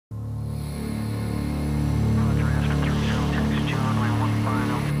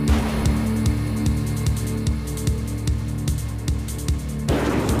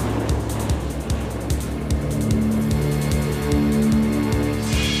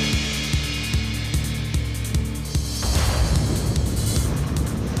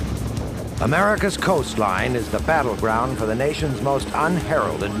America's coastline is the battleground for the nation's most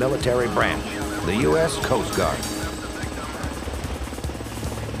unheralded military branch, the U.S. Coast Guard.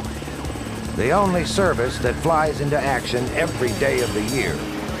 The only service that flies into action every day of the year.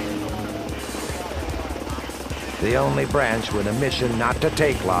 The only branch with a mission not to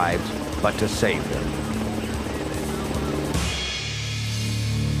take lives, but to save them.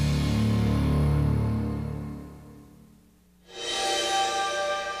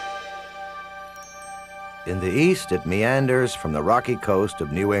 In the east, it meanders from the rocky coast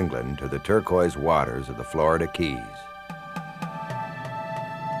of New England to the turquoise waters of the Florida Keys.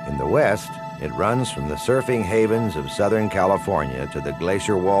 In the west, it runs from the surfing havens of Southern California to the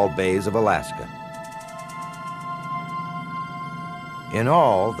glacier-walled bays of Alaska. In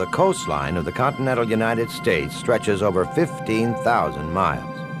all, the coastline of the continental United States stretches over 15,000 miles.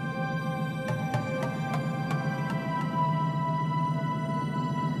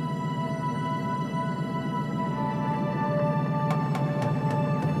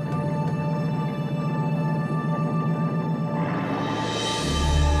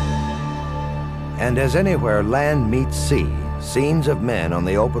 And as anywhere land meets sea, scenes of men on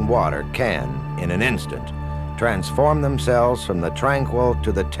the open water can, in an instant, transform themselves from the tranquil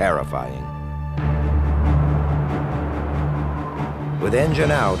to the terrifying. With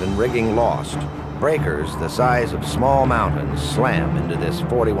engine out and rigging lost, breakers the size of small mountains slam into this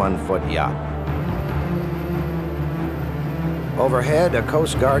 41-foot yacht. Overhead, a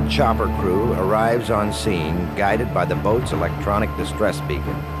Coast Guard chopper crew arrives on scene, guided by the boat's electronic distress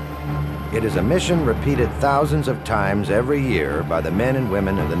beacon. It is a mission repeated thousands of times every year by the men and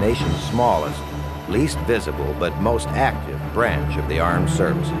women of the nation's smallest, least visible, but most active branch of the armed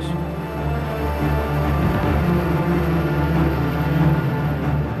services.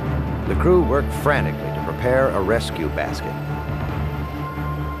 The crew work frantically to prepare a rescue basket.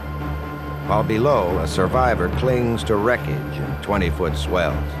 While below, a survivor clings to wreckage in 20-foot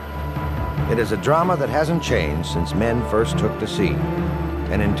swells. It is a drama that hasn't changed since men first took to sea.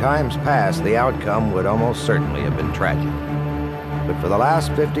 And in times past, the outcome would almost certainly have been tragic. But for the last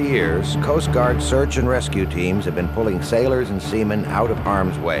 50 years, Coast Guard search and rescue teams have been pulling sailors and seamen out of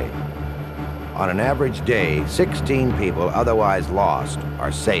harm's way. On an average day, 16 people otherwise lost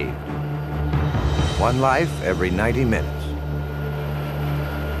are saved. One life every 90 minutes.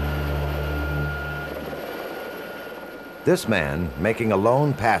 This man, making a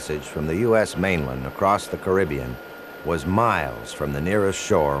lone passage from the U.S. mainland across the Caribbean, was miles from the nearest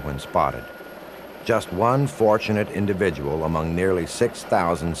shore when spotted. Just one fortunate individual among nearly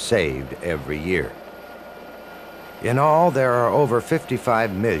 6,000 saved every year. In all, there are over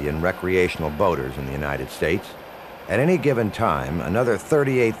 55 million recreational boaters in the United States. At any given time, another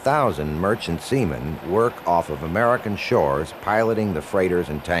 38,000 merchant seamen work off of American shores, piloting the freighters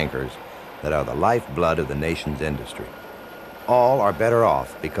and tankers that are the lifeblood of the nation's industry. All are better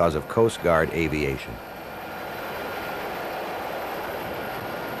off because of Coast Guard aviation.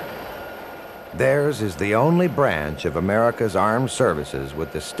 Theirs is the only branch of America's armed services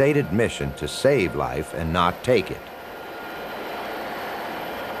with the stated mission to save life and not take it.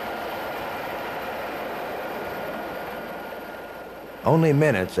 Only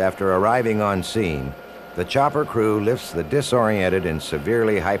minutes after arriving on scene, the chopper crew lifts the disoriented and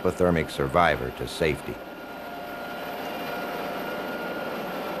severely hypothermic survivor to safety.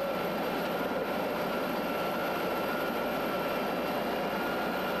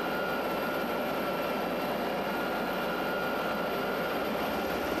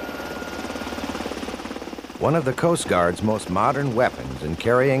 One of the Coast Guard's most modern weapons in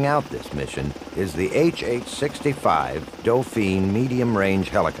carrying out this mission is the HH-65 Dolphin medium-range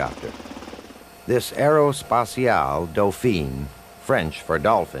helicopter. This Aerospatiale Dolphin, French for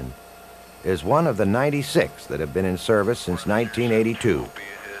Dolphin, is one of the 96 that have been in service since 1982.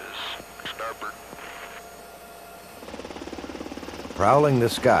 Prowling the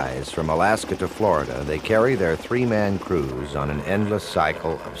skies from Alaska to Florida, they carry their three-man crews on an endless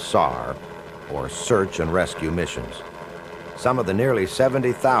cycle of SAR, or search and rescue missions. Some of the nearly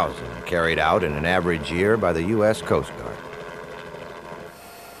 70,000 carried out in an average year by the U.S. Coast Guard.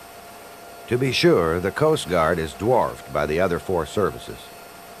 To be sure, the Coast Guard is dwarfed by the other four services.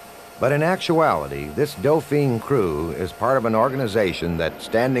 But in actuality, this Dolphin crew is part of an organization that,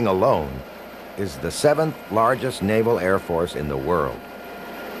 standing alone, is the 7th largest naval air force in the world.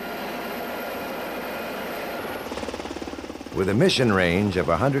 With a mission range of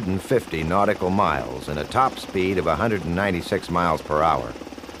 150 nautical miles and a top speed of 196 miles per hour,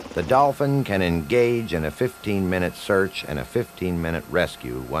 the Dolphin can engage in a 15-minute search and a 15-minute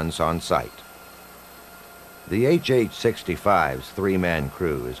rescue once on site. The HH-65's three-man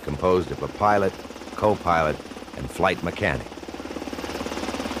crew is composed of a pilot, co-pilot, and flight mechanic.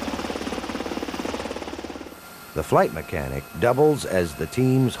 The flight mechanic doubles as the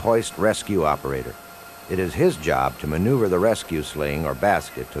team's hoist rescue operator. It is his job to maneuver the rescue sling or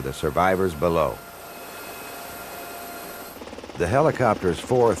basket to the survivors below. The helicopter's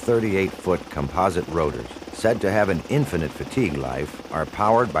four 38-foot composite rotors, said to have an infinite fatigue life, are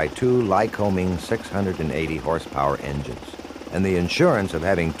powered by two Lycoming 680 horsepower engines. And the insurance of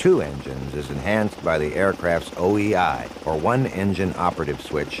having two engines is enhanced by the aircraft's OEI, or one-engine operative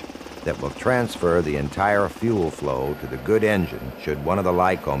switch, that will transfer the entire fuel flow to the good engine should one of the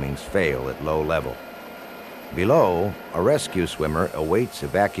Lycomings fail at low level. Below, a rescue swimmer awaits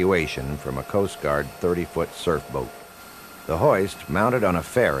evacuation from a Coast Guard 30-foot surf boat. The hoist, mounted on a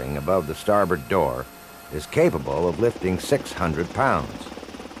fairing above the starboard door, is capable of lifting 600 pounds.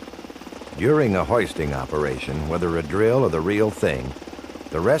 During a hoisting operation, whether a drill or the real thing,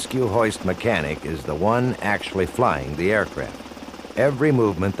 the rescue hoist mechanic is the one actually flying the aircraft. Every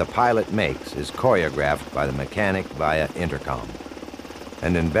movement the pilot makes is choreographed by the mechanic via intercom.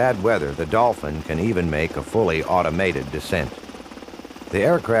 And in bad weather, the Dolphin can even make a fully automated descent. The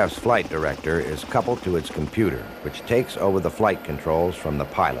aircraft's flight director is coupled to its computer, which takes over the flight controls from the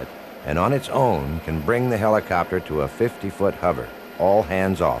pilot, and on its own can bring the helicopter to a 50-foot hover, all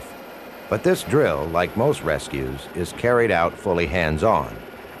hands off. But this drill, like most rescues, is carried out fully hands-on.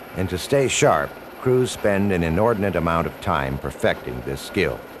 And to stay sharp, crews spend an inordinate amount of time perfecting this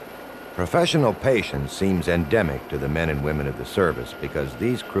skill. Professional patience seems endemic to the men and women of the service because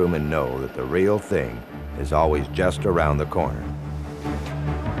these crewmen know that the real thing is always just around the corner.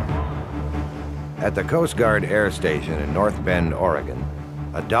 At the Coast Guard Air Station in North Bend, Oregon,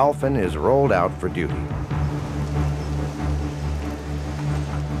 a Dolphin is rolled out for duty.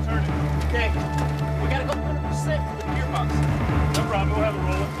 Turn it. Okay. We gotta go 100% with the gearbox. No problem, we'll have it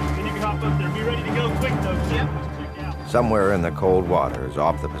rolling. And you can hop up there. Be ready to go quick though. Yep. Somewhere in the cold waters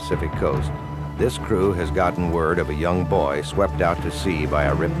off the Pacific coast, this crew has gotten word of a young boy swept out to sea by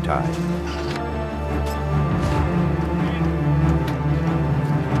a rip tide.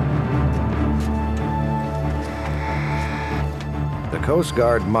 The Coast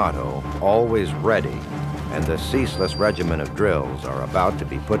Guard motto, always ready, and the ceaseless regimen of drills are about to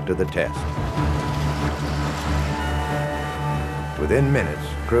be put to the test. Within minutes,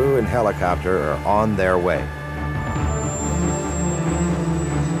 crew and helicopter are on their way.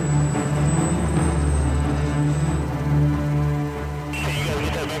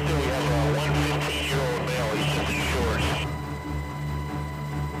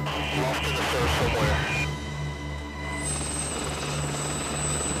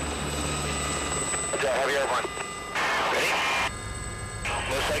 Heavy airborne. Ready?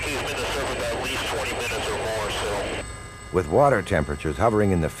 Most likely he's been to surf about at least 20 minutes or more, so. With water temperatures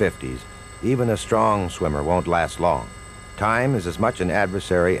hovering in the 50s, even a strong swimmer won't last long. Time is as much an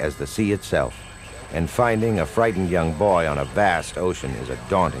adversary as the sea itself, and finding a frightened young boy on a vast ocean is a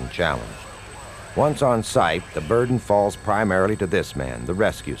daunting challenge. Once on site, the burden falls primarily to this man, the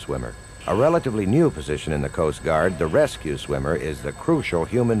rescue swimmer. A relatively new position in the Coast Guard, the rescue swimmer is the crucial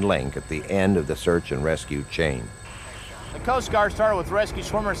human link at the end of the search and rescue chain. The Coast Guard started with rescue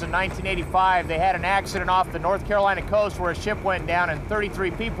swimmers in 1985. They had an accident off the North Carolina coast where a ship went down and 33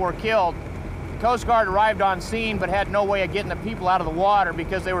 people were killed. The Coast Guard arrived on scene but had no way of getting the people out of the water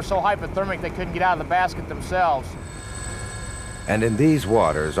because they were so hypothermic they couldn't get out of the basket themselves. And in these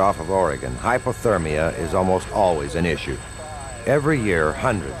waters off of Oregon, hypothermia is almost always an issue. Every year,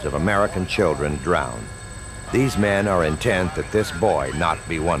 hundreds of American children drown. These men are intent that this boy not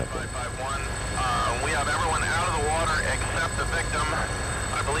be one of them. We have everyone out of the water except the victim.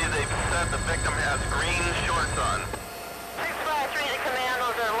 I believe they've said the victim has green shorts on. 653 to command.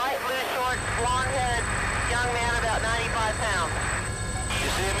 Those are light blue shorts, blonde-headed young man, about 95 pounds. You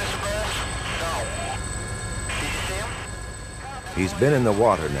see him, Mr. Burris? No. Did you see him? He's been in the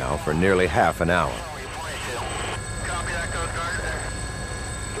water now for nearly half an hour. Copy that, Coast Guard.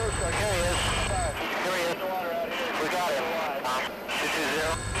 Coast Guard, here he is. Here he is. We got him.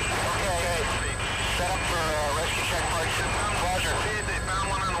 220. Okay. Set up for rescue check party. Roger. They found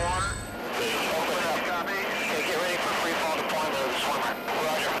one in the water. Open up. Copy. Okay, get ready for free fall deployment of the swimmer.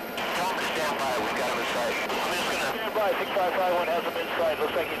 Roger. Tell him to stand by. We've got him in sight. I'm just gonna stand by. 6551 has him in sight.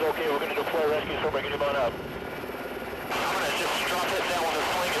 Looks like he's okay. We're gonna deploy rescue swimmer. Get him on up. I'm gonna just drop it down with a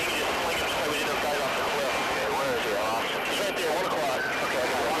sling. He can just sling him so we need those guys on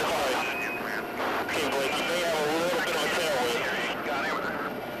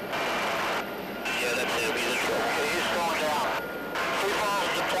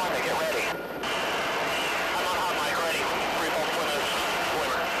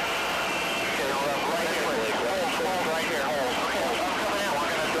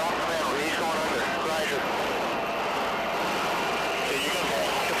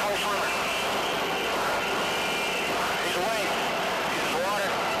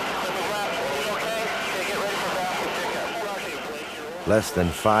Less than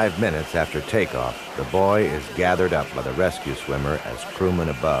 5 minutes after takeoff, the boy is gathered up by the rescue swimmer as crewmen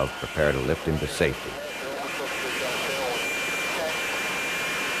above prepare to lift him to safety.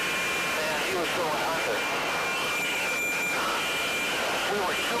 Man, he was going under. We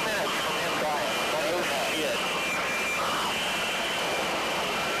were 2 minutes from him dying. That was it.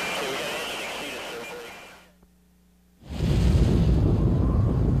 Okay, we got an engine exceeded, sir.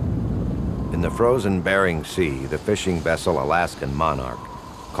 In the frozen Bering Sea, the fishing vessel Alaskan Monarch,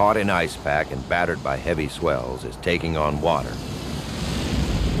 caught in ice pack and battered by heavy swells, is taking on water.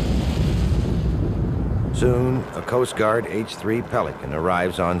 Soon, a Coast Guard H-3 Pelican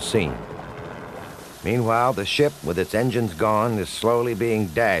arrives on scene. Meanwhile, the ship, with its engines gone, is slowly being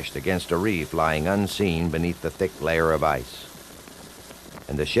dashed against a reef lying unseen beneath the thick layer of ice.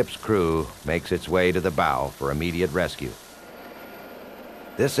 And the ship's crew makes its way to the bow for immediate rescue.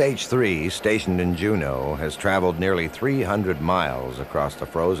 This H-3, stationed in Juneau, has traveled nearly 300 miles across the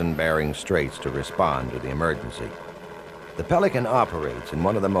frozen Bering Straits to respond to the emergency. The Pelican operates in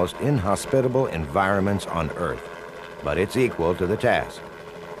one of the most inhospitable environments on Earth, but it's equal to the task.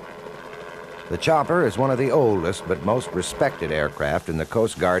 The chopper is one of the oldest but most respected aircraft in the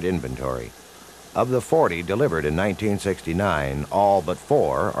Coast Guard inventory. Of the 40 delivered in 1969, all but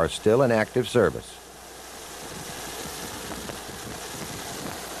 4 are still in active service.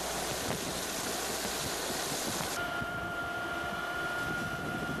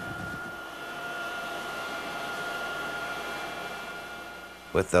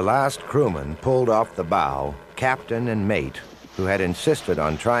 With the last crewman pulled off the bow, captain and mate, who had insisted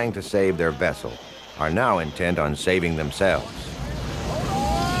on trying to save their vessel, are now intent on saving themselves.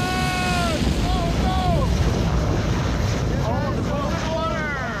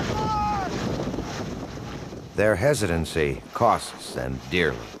 Their hesitancy costs them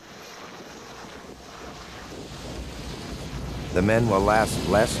dearly. The men will last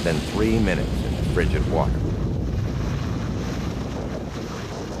less than 3 minutes in the frigid water.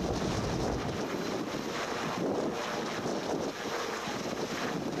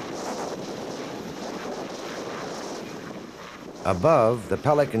 Above, the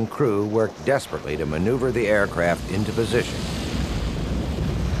Pelican crew worked desperately to maneuver the aircraft into position.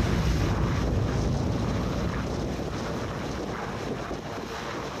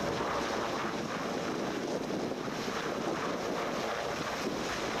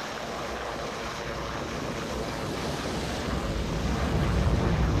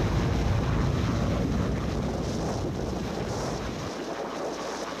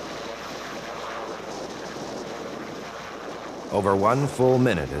 Over 1 full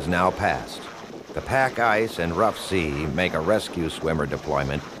minute has now passed. The pack ice and rough sea make a rescue swimmer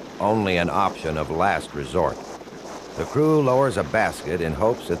deployment only an option of last resort. The crew lowers a basket in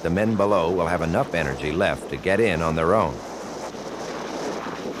hopes that the men below will have enough energy left to get in on their own.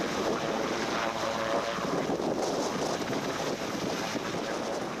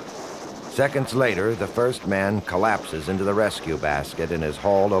 Seconds later, the first man collapses into the rescue basket and is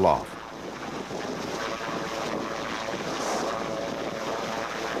hauled aloft.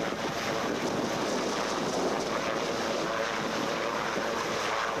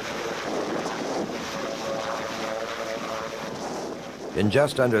 In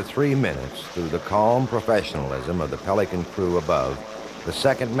just under 3 minutes, through the calm professionalism of the Pelican crew above, the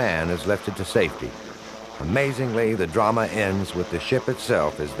second man is lifted to safety. Amazingly, the drama ends with the ship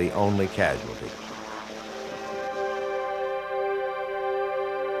itself as the only casualty.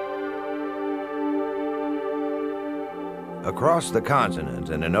 Across the continent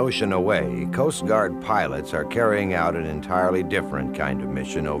and an ocean away, Coast Guard pilots are carrying out an entirely different kind of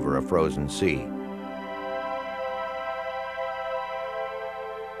mission over a frozen sea.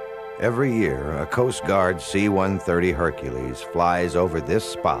 Every year, a Coast Guard C-130 Hercules flies over this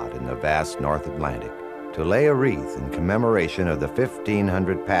spot in the vast North Atlantic to lay a wreath in commemoration of the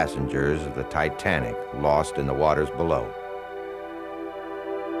 1,500 passengers of the Titanic lost in the waters below.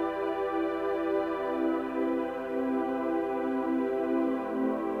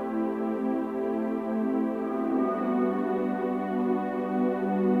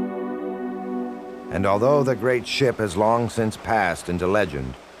 And although the great ship has long since passed into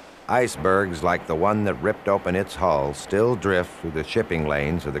legend, icebergs like the one that ripped open its hull still drift through the shipping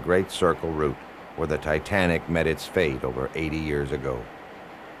lanes of the Great Circle route where the Titanic met its fate over 80 years ago.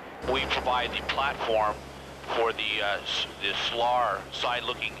 We provide the platform for the SLAR,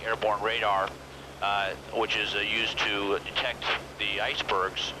 side-looking airborne radar, which is used to detect the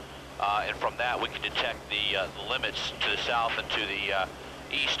icebergs, and from that we can detect the limits to the south and to the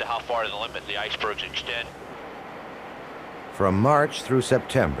east to how far the limit the icebergs extend. From March through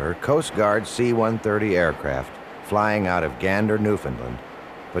September, Coast Guard C-130 aircraft flying out of Gander, Newfoundland,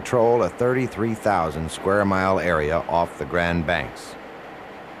 patrol a 33,000 square mile area off the Grand Banks.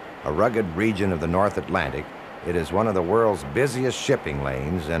 A rugged region of the North Atlantic, it is one of the world's busiest shipping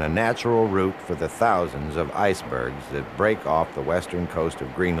lanes and a natural route for the thousands of icebergs that break off the western coast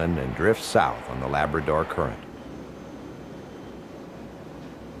of Greenland and drift south on the Labrador Current.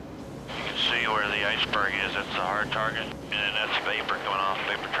 You can see where the iceberg is. That's a hard target, and that's vapor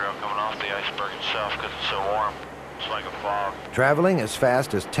trail coming off the iceberg itself because it's so warm. It's like a fog. Traveling as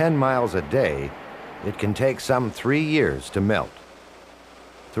fast as 10 miles a day, it can take some 3 years to melt.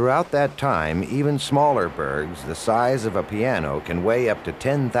 Throughout that time, even smaller bergs the size of a piano can weigh up to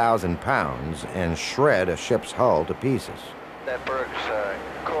 10,000 pounds and shred a ship's hull to pieces. That berg's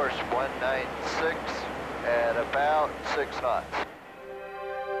course 196 at about 6 knots.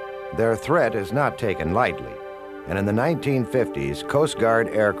 Their threat is not taken lightly, and in the 1950s, Coast Guard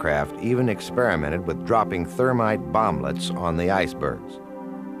aircraft even experimented with dropping thermite bomblets on the icebergs,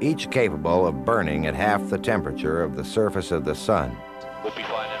 each capable of burning at half the temperature of the surface of the sun. We'll be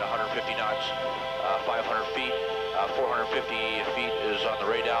flying at 150 knots, 500 feet, 450 feet is on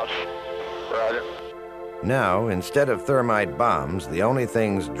the radars. Roger. Now, instead of thermite bombs, the only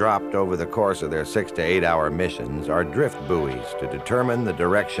things dropped over the course of their 6 to 8 hour missions are drift buoys to determine the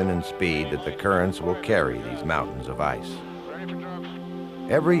direction and speed that the currents will carry these mountains of ice.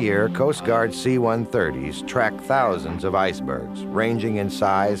 Every year, Coast Guard C-130s track thousands of icebergs, ranging in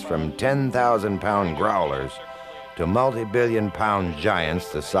size from 10,000-pound growlers to multi-billion-pound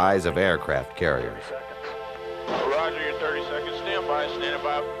giants the size of aircraft carriers. Roger, your 30 seconds. Stand by, standing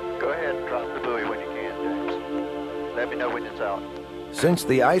by. Go ahead and drop the buoy when you can, James. Let me know when it's out. Since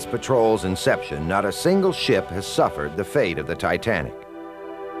the Ice Patrol's inception, not a single ship has suffered the fate of the Titanic.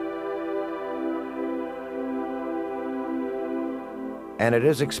 And it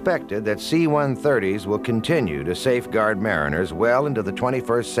is expected that C-130s will continue to safeguard mariners well into the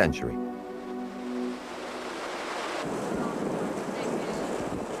 21st century.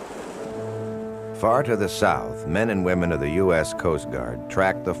 Far to the south, men and women of the U.S. Coast Guard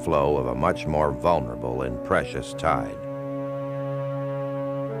track the flow of a much more vulnerable and precious tide.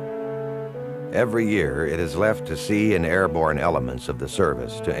 Every year, it is left to sea and airborne elements of the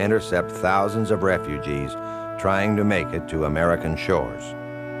service to intercept thousands of refugees trying to make it to American shores.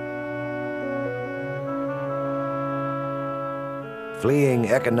 Fleeing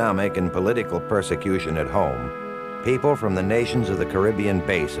economic and political persecution at home, people from the nations of the Caribbean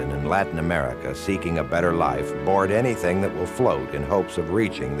Basin and Latin America seeking a better life board anything that will float in hopes of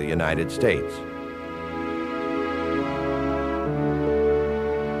reaching the United States.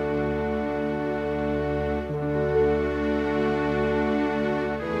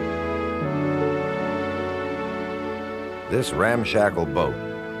 This ramshackle boat,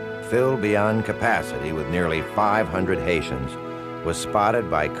 filled beyond capacity with nearly 500 Haitians, was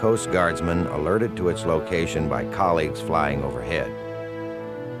spotted by Coast Guardsmen alerted to its location by colleagues flying overhead.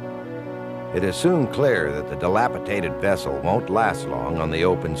 It is soon clear that the dilapidated vessel won't last long on the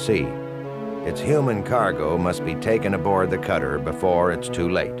open sea. Its human cargo must be taken aboard the cutter before it's too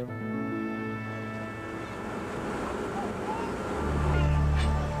late.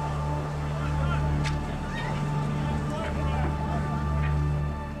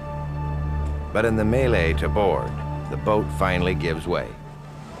 But in the melee to board, the boat finally gives way.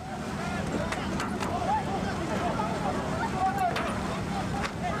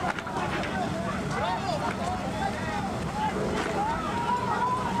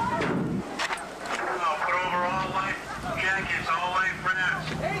 Put over all life jackets, all life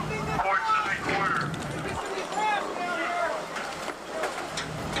rafts. Port Civic quarter.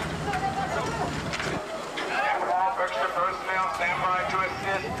 Extra personnel stand by to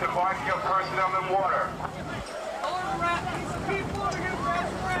assist embarking of personnel in water.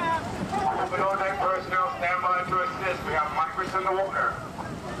 Below deck personnel stand by to assist. We have migrants in the water.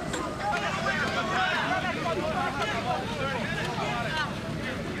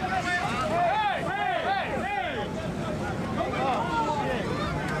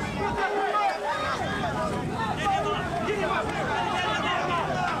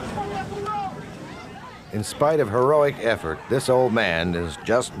 In spite of heroic effort, this old man is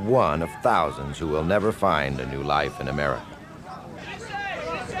just one of thousands who will never find a new life in America.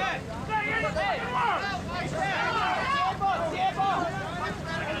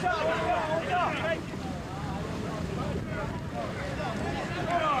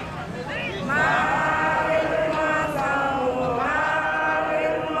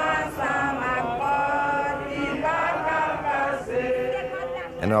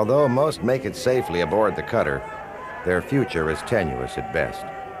 And although most make it safely aboard the cutter, their future is tenuous at best.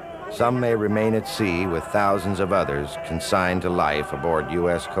 Some may remain at sea with thousands of others consigned to life aboard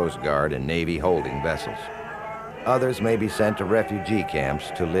U.S. Coast Guard and Navy holding vessels. Others may be sent to refugee camps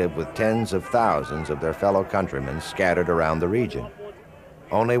to live with tens of thousands of their fellow countrymen scattered around the region.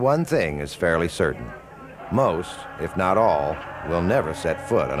 Only one thing is fairly certain. Most, if not all, will never set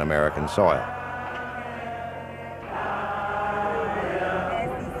foot on American soil.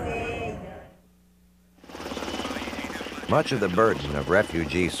 Much of the burden of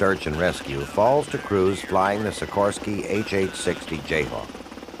refugee search and rescue falls to crews flying the Sikorsky HH-60 Jayhawk.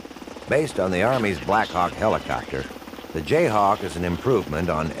 Based on the Army's Black Hawk helicopter, the Jayhawk is an improvement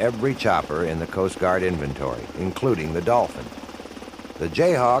on every chopper in the Coast Guard inventory, including the Dolphin. The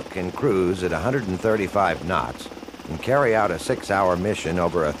Jayhawk can cruise at 135 knots and carry out a 6-hour mission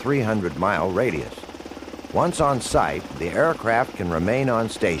over a 300-mile radius. Once on site, the aircraft can remain on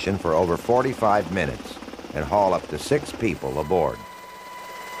station for over 45 minutes and haul up to 6 people aboard.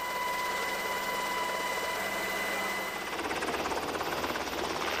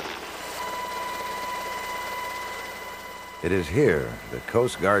 It is here that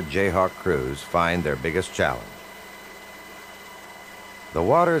Coast Guard Jayhawk crews find their biggest challenge. The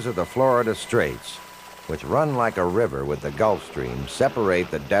waters of the Florida Straits, which run like a river with the Gulf Stream, separate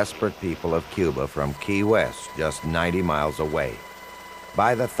the desperate people of Cuba from Key West, just 90 miles away.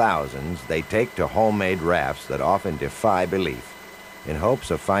 By the thousands, they take to homemade rafts that often defy belief, in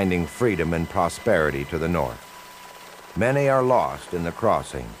hopes of finding freedom and prosperity to the north. Many are lost in the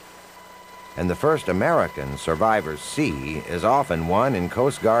crossing, and the first American survivors see is often one in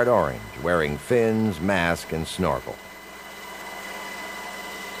Coast Guard orange, wearing fins, mask, and snorkel.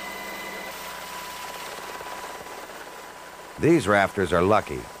 These rafters are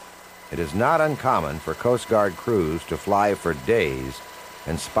lucky. It is not uncommon for Coast Guard crews to fly for days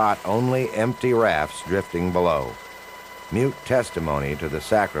and spot only empty rafts drifting below, mute testimony to the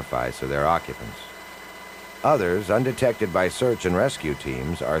sacrifice of their occupants. Others, undetected by search and rescue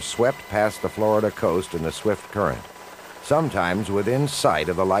teams, are swept past the Florida coast in the swift current, sometimes within sight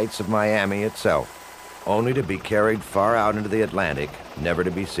of the lights of Miami itself, only to be carried far out into the Atlantic, never to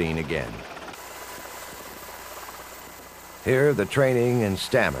be seen again. Here, the training and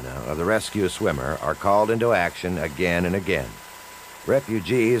stamina of the rescue swimmer are called into action again and again.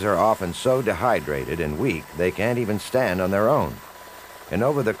 Refugees are often so dehydrated and weak they can't even stand on their own. And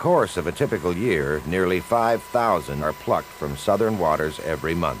over the course of a typical year, nearly 5,000 are plucked from southern waters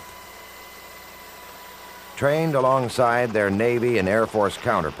every month. Trained alongside their Navy and Air Force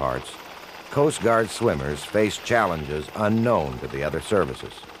counterparts, Coast Guard swimmers face challenges unknown to the other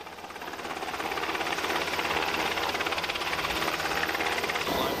services.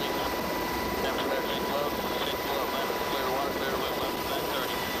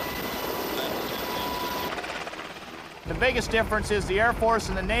 The biggest difference is the Air Force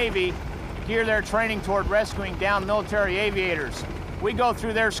and the Navy gear their training toward rescuing downed military aviators. We go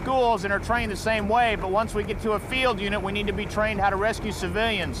through their schools and are trained the same way, but once we get to a field unit, we need to be trained how to rescue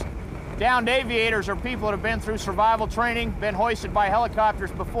civilians. Downed aviators are people that have been through survival training, been hoisted by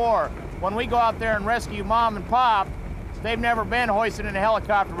helicopters before. When we go out there and rescue mom and pop, they've never been hoisted in a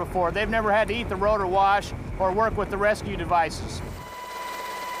helicopter before. They've never had to eat the rotor wash or work with the rescue devices.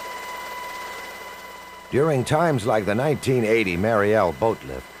 During times like the 1980 Mariel boat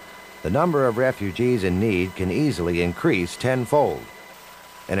lift, the number of refugees in need can easily increase tenfold.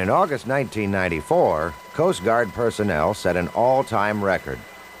 And in August 1994, Coast Guard personnel set an all-time record,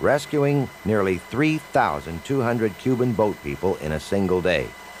 rescuing nearly 3,200 Cuban boat people in a single day.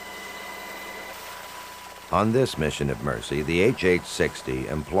 On this mission of mercy, the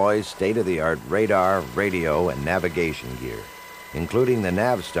HH-60 employs state-of-the-art radar, radio, and navigation gear, including the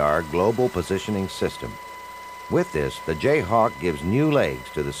Navstar Global Positioning System. With this, the Jayhawk gives new legs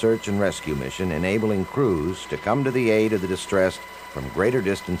to the search and rescue mission, enabling crews to come to the aid of the distressed from greater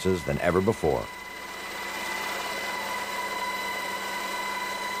distances than ever before.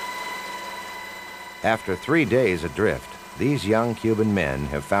 After 3 days adrift, these young Cuban men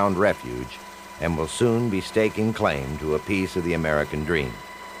have found refuge and will soon be staking claim to a piece of the American dream.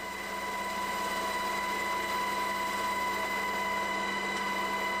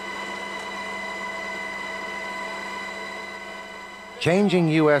 Changing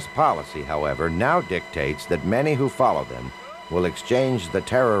U.S. policy, however, now dictates that many who follow them will exchange the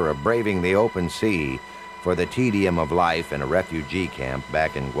terror of braving the open sea for the tedium of life in a refugee camp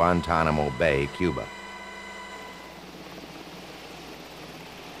back in Guantanamo Bay, Cuba.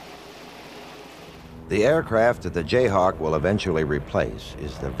 The aircraft that the Jayhawk will eventually replace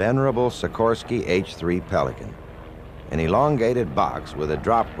is the venerable Sikorsky H-3 Pelican, An elongated box with a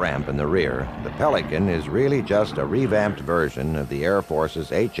drop ramp in the rear, the Pelican is really just a revamped version of the Air Force's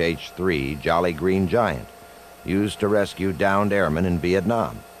HH-3 Jolly Green Giant, used to rescue downed airmen in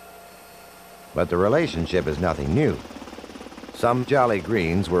Vietnam. But the relationship is nothing new. Some Jolly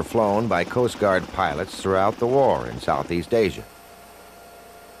Greens were flown by Coast Guard pilots throughout the war in Southeast Asia.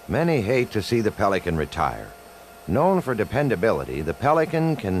 Many hate to see the Pelican retire. Known for dependability, the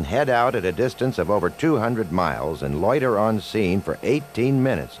Pelican can head out at a distance of over 200 miles and loiter on scene for 18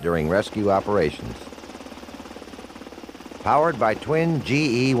 minutes during rescue operations. Powered by twin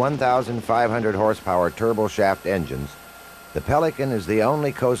GE 1,500 horsepower turboshaft engines, the Pelican is the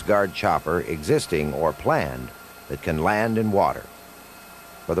only Coast Guard chopper existing or planned that can land in water.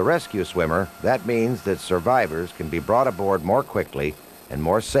 For the rescue swimmer, that means that survivors can be brought aboard more quickly and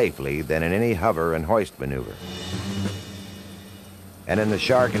more safely than in any hover and hoist maneuver. And in the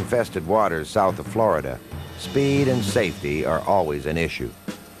shark-infested waters south of Florida, speed and safety are always an issue.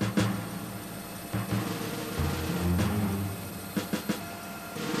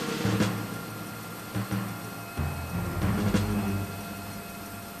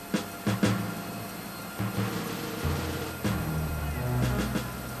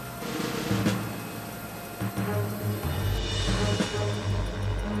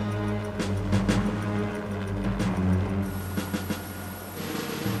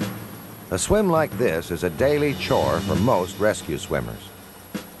 A swim like this is a daily chore for most rescue swimmers.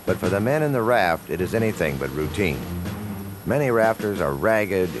 But for the men in the raft, it is anything but routine. Many rafters are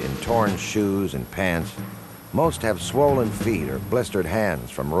ragged in torn shoes and pants. Most have swollen feet or blistered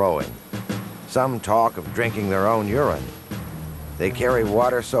hands from rowing. Some talk of drinking their own urine. They carry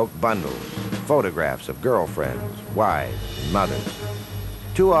water-soaked bundles, photographs of girlfriends, wives, and mothers.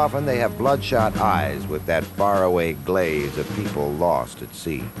 Too often they have bloodshot eyes with that faraway glaze of people lost at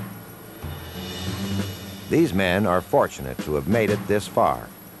sea. These men are fortunate to have made it this far.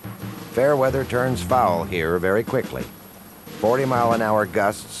 Fair weather turns foul here very quickly. 40-mile-an-hour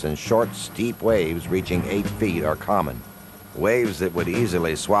gusts and short, steep waves reaching 8 feet are common. Waves that would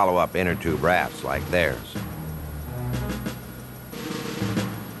easily swallow up inner tube rafts like theirs.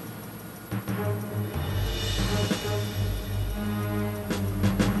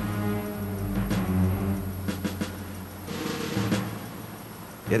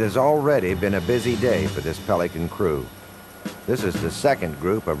 It has already been a busy day for this Pelican crew. This is the second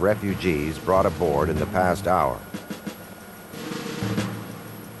group of refugees brought aboard in the past hour.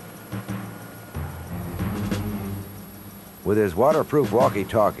 With his waterproof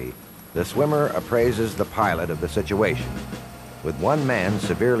walkie-talkie, the swimmer appraises the pilot of the situation. With one man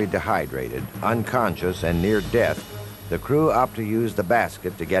severely dehydrated, unconscious, and near death, the crew opt to use the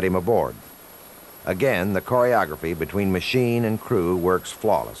basket to get him aboard. Again, the choreography between machine and crew works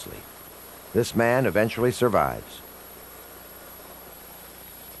flawlessly. This man eventually survives.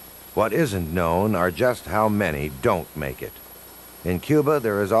 What isn't known are just how many don't make it. In Cuba,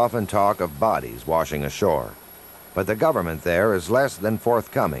 there is often talk of bodies washing ashore, but the government there is less than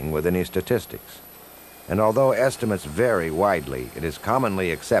forthcoming with any statistics. And although estimates vary widely, it is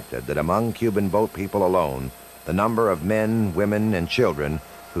commonly accepted that among Cuban boat people alone, the number of men, women, and children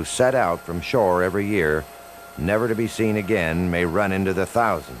who set out from shore every year, never to be seen again, may run into the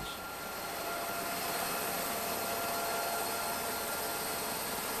thousands.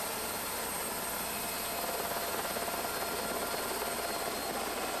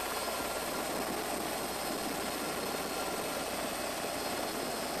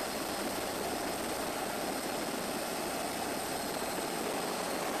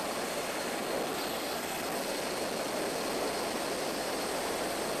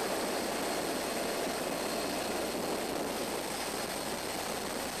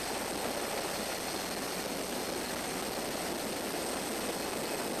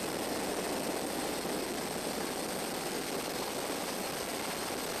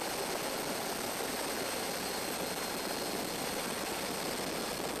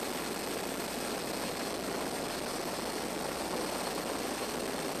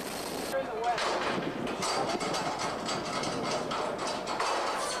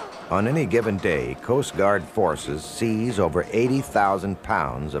 On any given day, Coast Guard forces seize over 80,000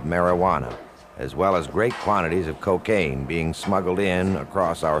 pounds of marijuana, as well as great quantities of cocaine being smuggled in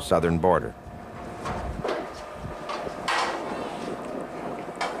across our southern border.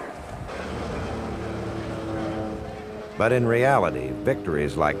 But in reality,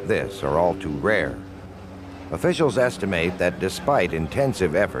 victories like this are all too rare. Officials estimate that despite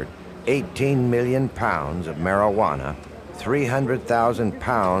intensive effort, 18 million pounds of marijuana, 300,000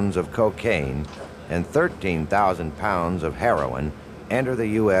 pounds of cocaine, and 13,000 pounds of heroin enter the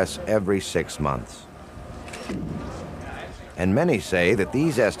U.S. every 6 months. And many say that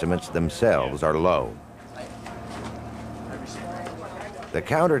these estimates themselves are low. The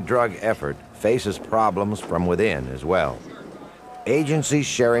counter-drug effort faces problems from within as well. Agencies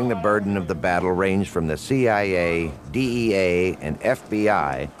sharing the burden of the battle range from the CIA, DEA, and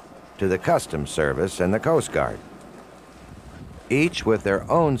FBI to the Customs Service and the Coast Guard. Each with their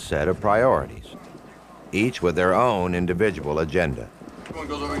own set of priorities. Each with their own individual agenda. One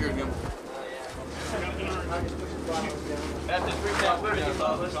goes over here, Jim.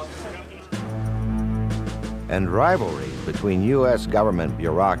 And rivalries between U.S. government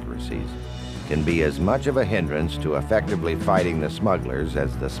bureaucracies can be as much of a hindrance to effectively fighting the smugglers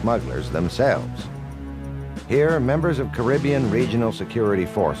as the smugglers themselves. Here, members of Caribbean regional security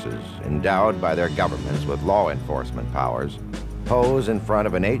forces, endowed by their governments with law enforcement powers, pose in front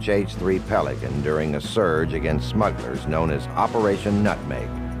of an HH-3 Pelican during a surge against smugglers known as Operation Nutmeg.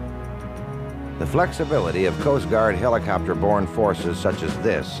 The flexibility of Coast Guard helicopter-borne forces such as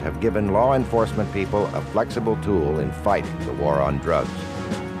this have given law enforcement people a flexible tool in fighting the war on drugs.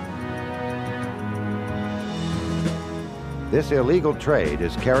 This illegal trade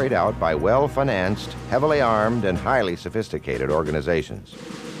is carried out by well-financed, heavily armed, and highly sophisticated organizations.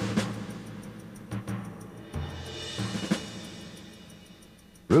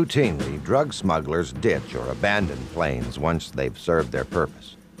 Routinely, drug smugglers ditch or abandon planes once they've served their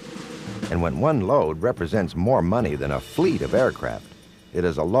purpose. And when one load represents more money than a fleet of aircraft, it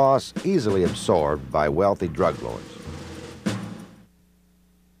is a loss easily absorbed by wealthy drug lords.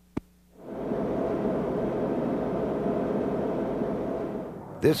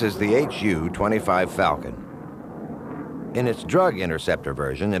 This is the HU-25 Falcon. In its drug interceptor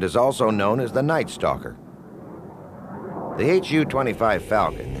version, it is also known as the Night Stalker. The HU-25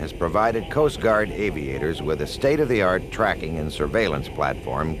 Falcon has provided Coast Guard aviators with a state-of-the-art tracking and surveillance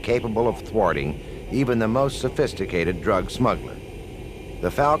platform capable of thwarting even the most sophisticated drug smuggler.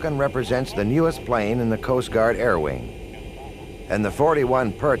 The Falcon represents the newest plane in the Coast Guard Air Wing, and the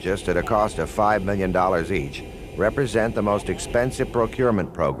 41 purchased at a cost of $5 million each represent the most expensive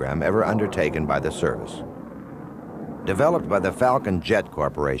procurement program ever undertaken by the service. Developed by the Falcon Jet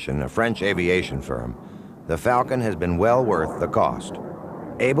Corporation, a French aviation firm, the Falcon has been well worth the cost.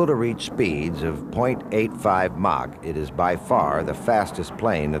 Able to reach speeds of 0.85 Mach, it is by far the fastest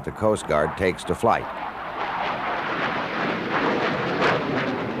plane that the Coast Guard takes to flight.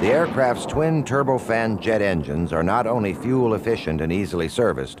 The aircraft's twin turbofan jet engines are not only fuel efficient and easily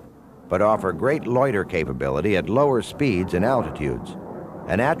serviced, but offer great loiter capability at lower speeds and altitudes,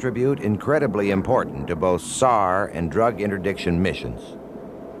 an attribute incredibly important to both SAR and drug interdiction missions.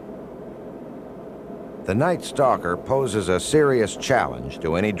 The Night Stalker poses a serious challenge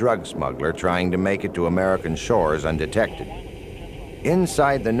to any drug smuggler trying to make it to American shores undetected.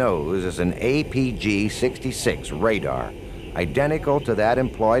 Inside the nose is an APG-66 radar, identical to that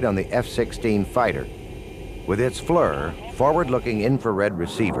employed on the F-16 fighter. With its FLIR, forward-looking infrared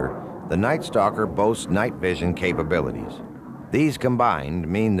receiver, the Night Stalker boasts night vision capabilities. These combined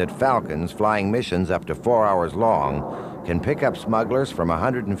mean that Falcons flying missions up to 4 hours long can pick up smugglers from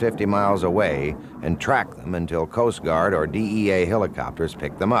 150 miles away and track them until Coast Guard or DEA helicopters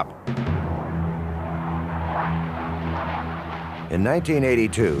pick them up. In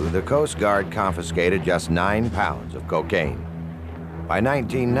 1982, the Coast Guard confiscated just 9 pounds of cocaine. By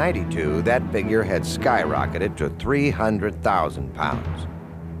 1992, that figure had skyrocketed to 300,000 pounds.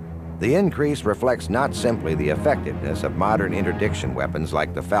 The increase reflects not simply the effectiveness of modern interdiction weapons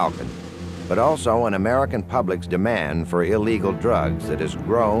like the Falcon, but also an American public's demand for illegal drugs that has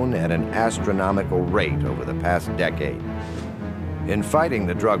grown at an astronomical rate over the past decade. In fighting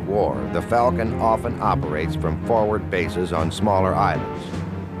the drug war, the Falcon often operates from forward bases on smaller islands.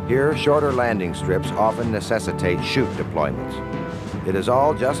 Here, shorter landing strips often necessitate chute deployments. It is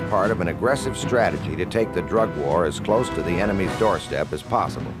all just part of an aggressive strategy to take the drug war as close to the enemy's doorstep as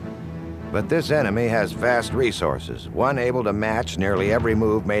possible. But this enemy has vast resources, one able to match nearly every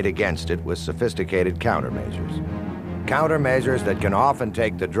move made against it with sophisticated countermeasures. Countermeasures that can often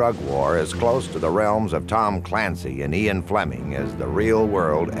take the drug war as close to the realms of Tom Clancy and Ian Fleming as the real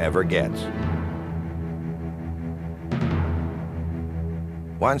world ever gets.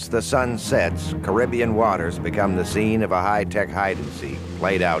 Once the sun sets, Caribbean waters become the scene of a high-tech hide-and-seek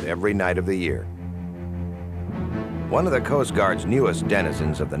played out every night of the year. One of the Coast Guard's newest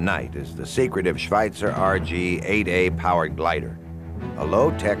denizens of the night is the secretive Schweitzer RG-8A powered glider, a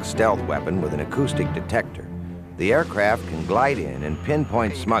low-tech stealth weapon with an acoustic detector. The aircraft can glide in and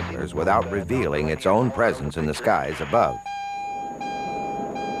pinpoint smugglers without revealing its own presence in the skies above.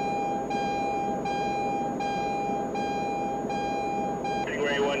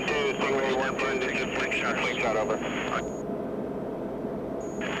 Stingray 1-2, Stingray 1-2, this is Flick Shot over.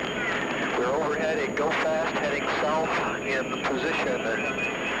 go fast, heading south in position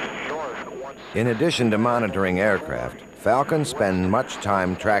north. In addition to monitoring aircraft, Falcons spend much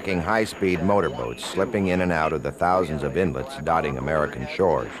time tracking high-speed motorboats slipping in and out of the thousands of inlets dotting American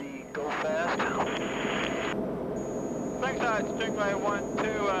shores. Go fast. Backside, Stingray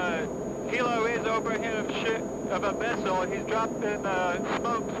 1-2, Kilo is overhead of a vessel. He's dropping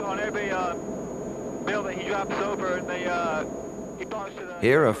smokes on every building he drops over, and he belongs to the...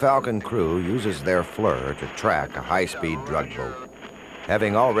 Here, a Falcon crew uses their FLIR to track a high-speed drug boat,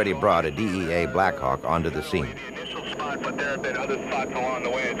 having already brought a DEA Blackhawk onto the scene. But there have been other spots along the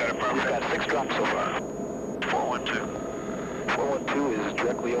way. Is that a We've got 6 drops so far. 412. 412 is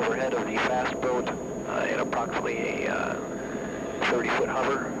directly overhead of the fast boat in approximately a 30-foot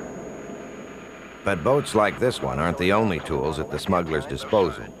hover. But boats like this one aren't the only tools at the smugglers'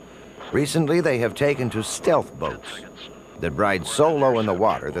 disposal. Recently, they have taken to stealth boats that ride so low in the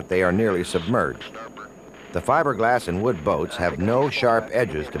water that they are nearly submerged. The fiberglass and wood boats have no sharp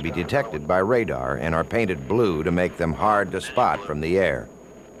edges to be detected by radar and are painted blue to make them hard to spot from the air.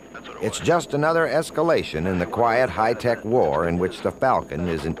 It's just another escalation in the quiet, high-tech war in which the Falcon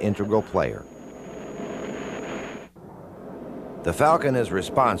is an integral player. The Falcon is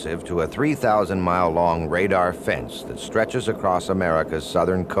responsive to a 3,000-mile-long radar fence that stretches across America's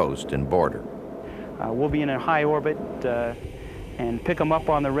southern coast and border. We'll be in a high orbit and pick them up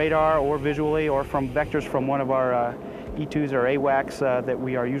on the radar or visually or from vectors from one of our E2s or AWACS that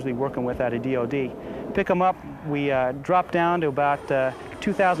we are usually working with at a DOD. Pick them up, we drop down to about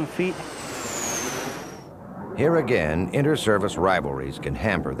 2,000 feet. Here again, inter-service rivalries can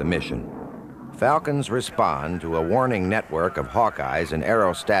hamper the mission. Falcons respond to a warning network of Hawkeyes and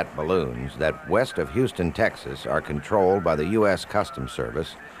aerostat balloons that west of Houston, Texas, are controlled by the U.S. Customs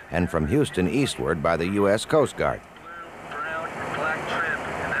Service and from Houston eastward by the U.S. Coast Guard. Brown, black trim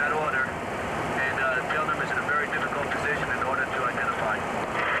in that order, and tail numbers in a very difficult position in order to identify.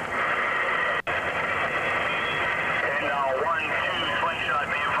 And 1-2, twin shot,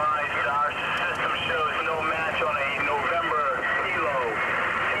 be advised, our system shows no match on a November Kilo,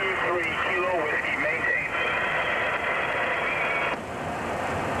 2-3 Kilo whiskey maintained.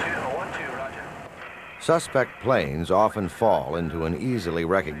 1-2, roger. Suspect planes often fall into an easily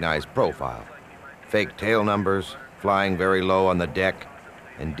recognized profile. Fake tail numbers, flying very low on the deck,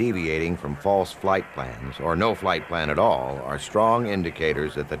 and deviating from false flight plans, or no flight plan at all, are strong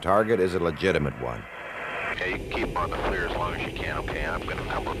indicators that the target is a legitimate one. Okay, you can keep on the FLIR as long as you can, okay? I'm going to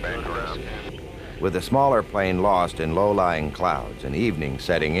number back around. With the smaller plane lost in low-lying clouds and evening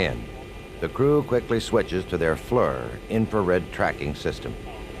setting in, the crew quickly switches to their FLIR infrared tracking system.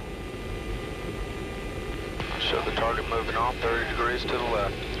 So the target moving off 30 degrees to the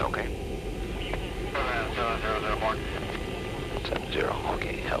left. Okay. 70,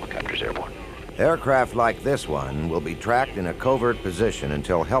 okay, helicopter's airborne. Aircraft like this one will be tracked in a covert position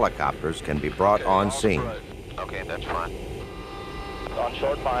until helicopters can be brought on scene. Okay, that's fine. On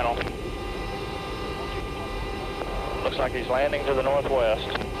short final. Looks like he's landing to the northwest.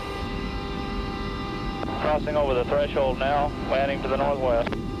 Crossing over the threshold now, landing to the northwest.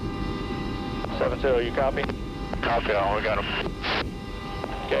 70, you copy? Copy, we got him.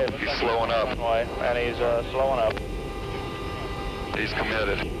 Okay, He's slowing up. Runway, and he's slowing up. He's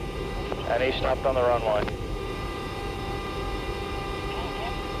committed. And he stopped on the runway.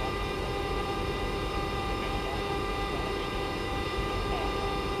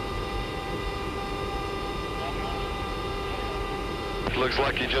 Looks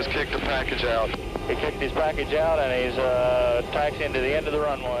like he just kicked the package out. He kicked his package out and he's taxiing to the end of the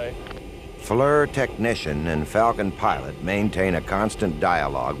runway. FLIR technician and Falcon pilot maintain a constant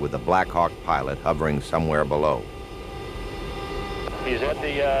dialogue with the Black Hawk pilot hovering somewhere below. He's at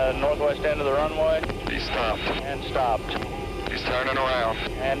the northwest end of the runway. He stopped. And stopped. He's turning around.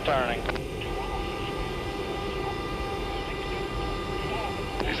 And turning.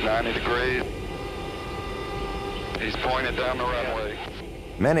 He's 90 degrees. He's pointed down the runway.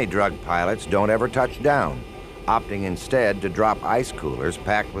 Many drug pilots don't ever touch down, opting instead to drop ice coolers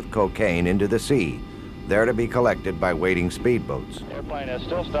packed with cocaine into the sea, there to be collected by waiting speedboats. Airplane has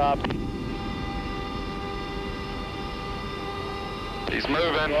still stopped. He's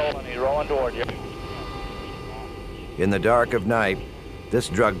moving. He's rolling toward you. In the dark of night, this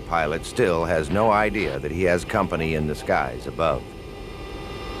drug pilot still has no idea that he has company in the skies above.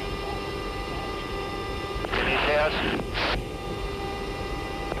 Any test?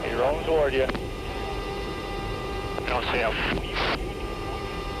 He's rolling toward you. Don't see him.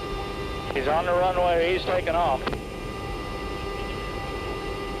 He's on the runway. He's taking off.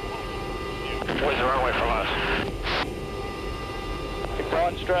 Where's the runway from us? Keep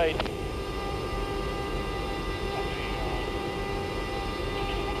going straight.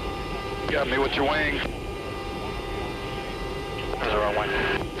 Got me with your wing. There's the wrong one.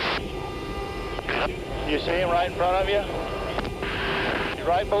 You see him right in front of you? He's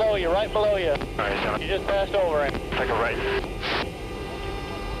right below you, right below you. All right, you just passed over him. Take a right.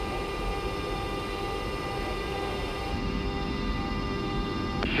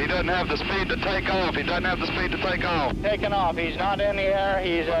 He doesn't have the speed to take off. He doesn't have the speed to take off. Taking off. He's not in the air.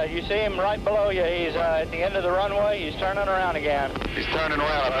 He's. You see him right below you. He's at the end of the runway. He's turning around again. He's turning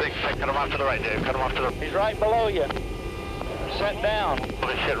around, I think. Cut him off to the right, Dave. Cut him off to the... He's right below you. Set down. Pull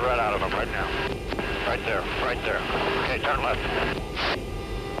the shit right out of him right now. Right there. Right there. Okay, turn left.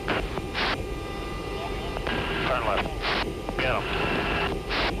 Turn left. Get him.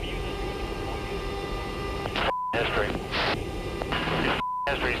 History.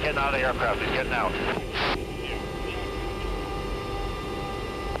 History. He's getting out of the aircraft. He's getting out.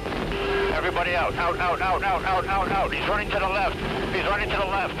 Everybody out. Out, out, out, out, out, out, out. He's running to the left. He's running to the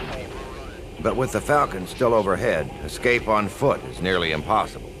left. But with the Falcon still overhead, escape on foot is nearly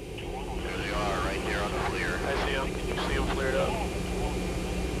impossible. There they are, right there on the clear. I see him. You see him cleared up.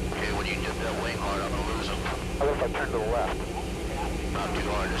 Okay, when you dip that wing hard, I'm gonna lose him. How about if I turn to the left? Not too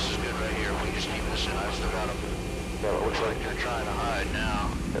hard. This is good right here. We just keep this in. I've still got him. Yeah, it looks like they're trying to hide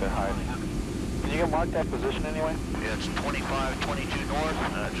now. They're hiding. Can you get mark that position anyway? Yeah, it's 25, 22 north.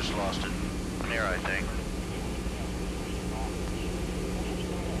 I just lost it. Near, I think.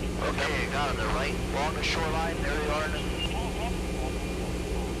 Okay, got them. They're right along the shoreline. There they are.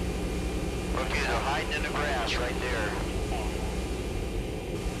 Okay, they're hiding in the grass right there.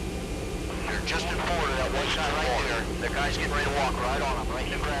 They're just in forward of that white guy right there. The guy's getting ready to walk right on him, right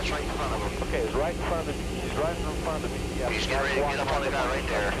in the grass, right in front of him. Okay, he's right in front of the... He's right in front of me. Yeah, He's getting ready to get up on the guy right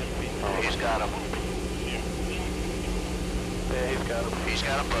there. He's got him. Yeah, he's got him. He's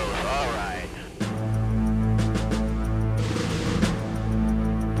got them both. All right.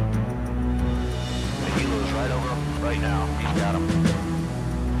 Right over him right now. He's got him.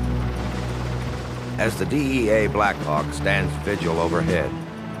 As the DEA Black Hawk stands vigil overhead,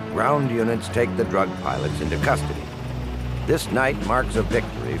 ground units take the drug pilots into custody. This night marks a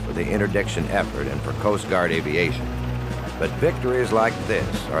victory for the interdiction effort and for Coast Guard aviation. But victories like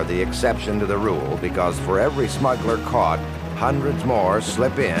this are the exception to the rule because for every smuggler caught, hundreds more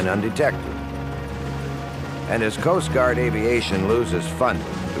slip in undetected. And as Coast Guard aviation loses funding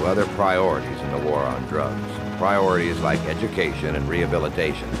to other priorities in the war on drugs, priorities like education and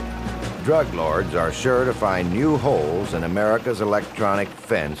rehabilitation, drug lords are sure to find new holes in America's electronic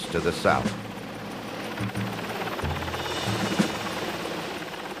fence to the south.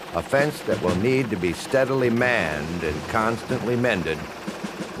 A fence that will need to be steadily manned and constantly mended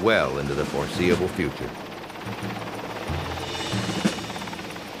well into the foreseeable future.